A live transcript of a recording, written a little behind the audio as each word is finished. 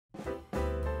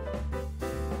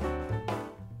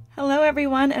Hello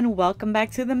everyone and welcome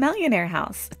back to the Millionaire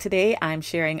House. Today I'm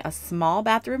sharing a small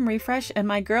bathroom refresh in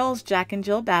my girls' Jack and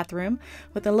Jill bathroom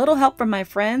with a little help from my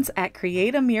friends at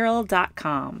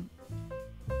createamural.com.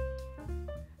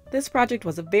 This project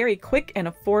was a very quick and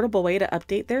affordable way to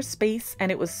update their space,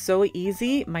 and it was so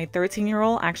easy, my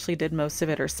 13-year-old actually did most of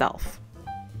it herself.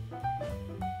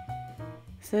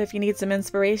 So if you need some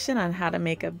inspiration on how to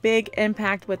make a big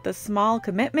impact with a small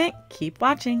commitment, keep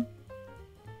watching.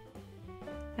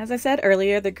 As I said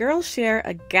earlier, the girls share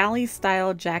a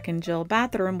galley-style Jack and Jill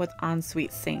bathroom with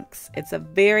ensuite sinks. It's a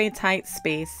very tight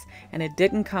space, and it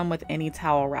didn't come with any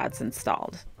towel rods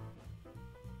installed.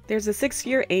 There's a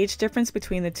 6-year age difference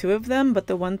between the two of them, but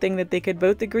the one thing that they could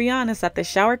both agree on is that the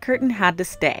shower curtain had to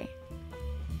stay.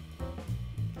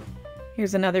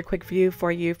 Here's another quick view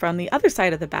for you from the other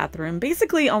side of the bathroom.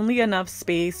 Basically only enough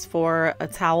space for a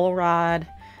towel rod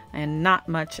and not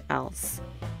much else.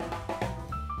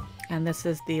 And this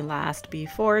is the last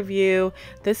before view.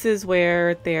 This is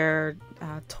where their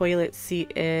toilet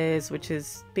seat is, which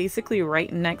is basically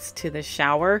right next to the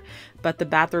shower, but the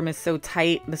bathroom is so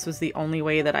tight, this was the only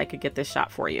way that I could get this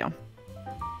shot for you.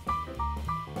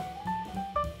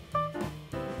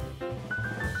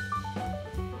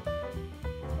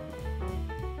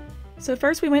 So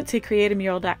first we went to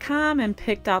createamural.com and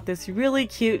picked out this really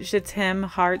cute Je t'aime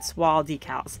hearts wall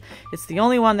decals. It's the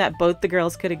only one that both the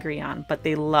girls could agree on, but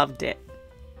they loved it.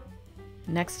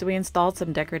 Next we installed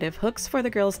some decorative hooks for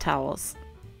the girls' towels.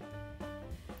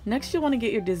 Next you'll want to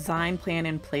get your design plan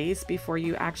in place before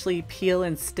you actually peel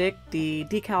and stick the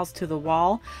decals to the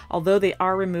wall. Although they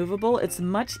are removable, it's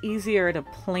much easier to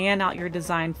plan out your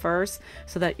design first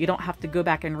so that you don't have to go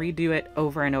back and redo it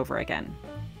over and over again.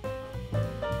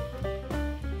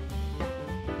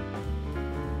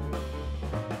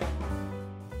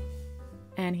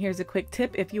 And here's a quick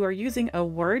tip: if you are using a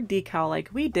word decal like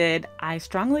we did, I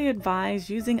strongly advise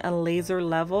using a laser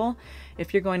level.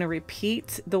 If you're going to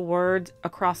repeat the word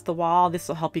across the wall, this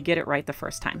will help you get it right the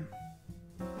first time.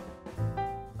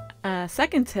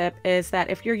 Second tip is that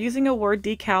if you're using a word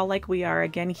decal like we are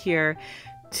again here,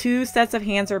 2 sets of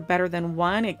hands are better than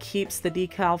 1. It keeps the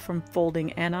decal from folding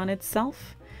in on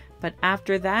itself. But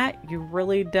after that, you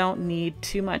really don't need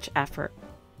too much effort.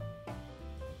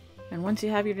 And once you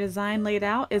have your design laid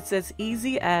out, it's as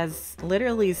easy as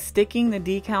literally sticking the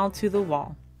decal to the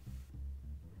wall.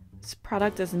 This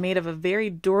product is made of a very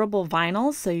durable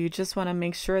vinyl, so you just want to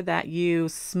make sure that you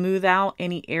smooth out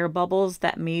any air bubbles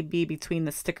that may be between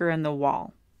the sticker and the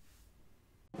wall.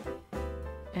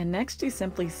 And next you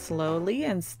simply slowly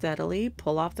and steadily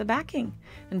pull off the backing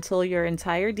until your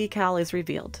entire decal is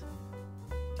revealed.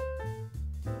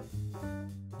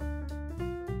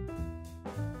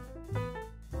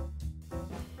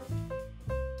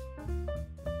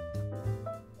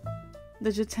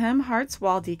 The Je t'aime hearts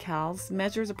wall decals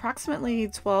measures approximately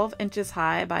 12 inches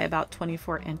high by about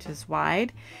 24 inches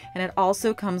wide, and it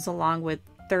also comes along with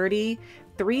 30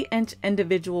 3-inch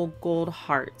individual gold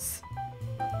hearts.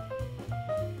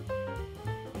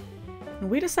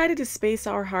 And we decided to space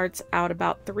our hearts out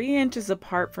about 3 inches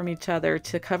apart from each other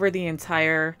to cover the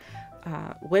entire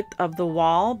width of the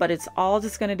wall, but it's all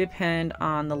just going to depend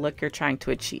on the look you're trying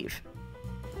to achieve.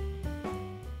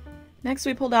 Next,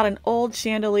 we pulled out an old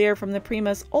chandelier from the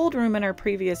Prima's old room in our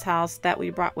previous house that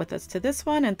we brought with us to this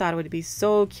one and thought it would be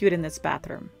so cute in this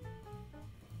bathroom.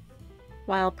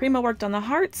 While Prima worked on the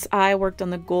hearts, I worked on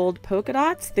the gold polka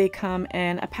dots. They come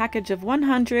in a package of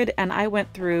 100 and I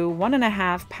went through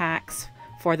 1.5 packs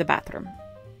for the bathroom.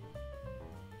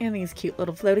 And these cute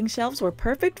little floating shelves were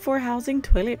perfect for housing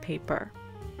toilet paper.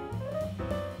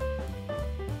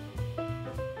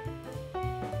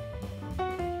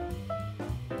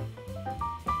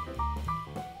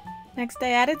 Next,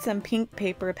 I added some pink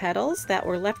paper petals that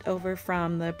were left over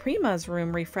from the Prima's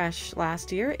room refresh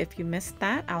last year. If you missed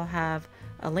that, I'll have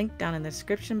a link down in the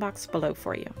description box below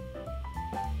for you.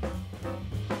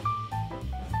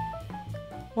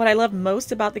 What I love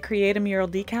most about the Create a Mural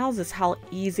decals is how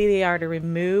easy they are to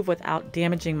remove without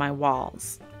damaging my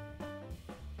walls.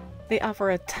 They offer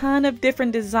a ton of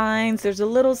different designs. There's a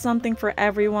little something for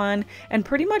everyone, and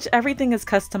pretty much everything is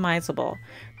customizable.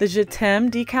 The Je t'aime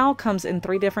decal comes in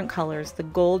 3 different colors, the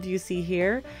gold you see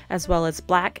here, as well as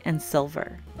black and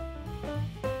silver.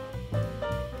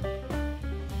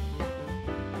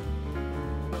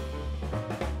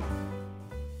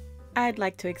 I'd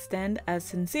like to extend a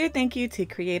sincere thank you to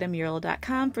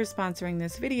createamural.com for sponsoring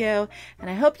this video, and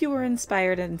I hope you were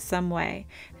inspired in some way.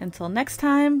 Until next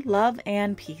time, love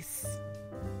and peace.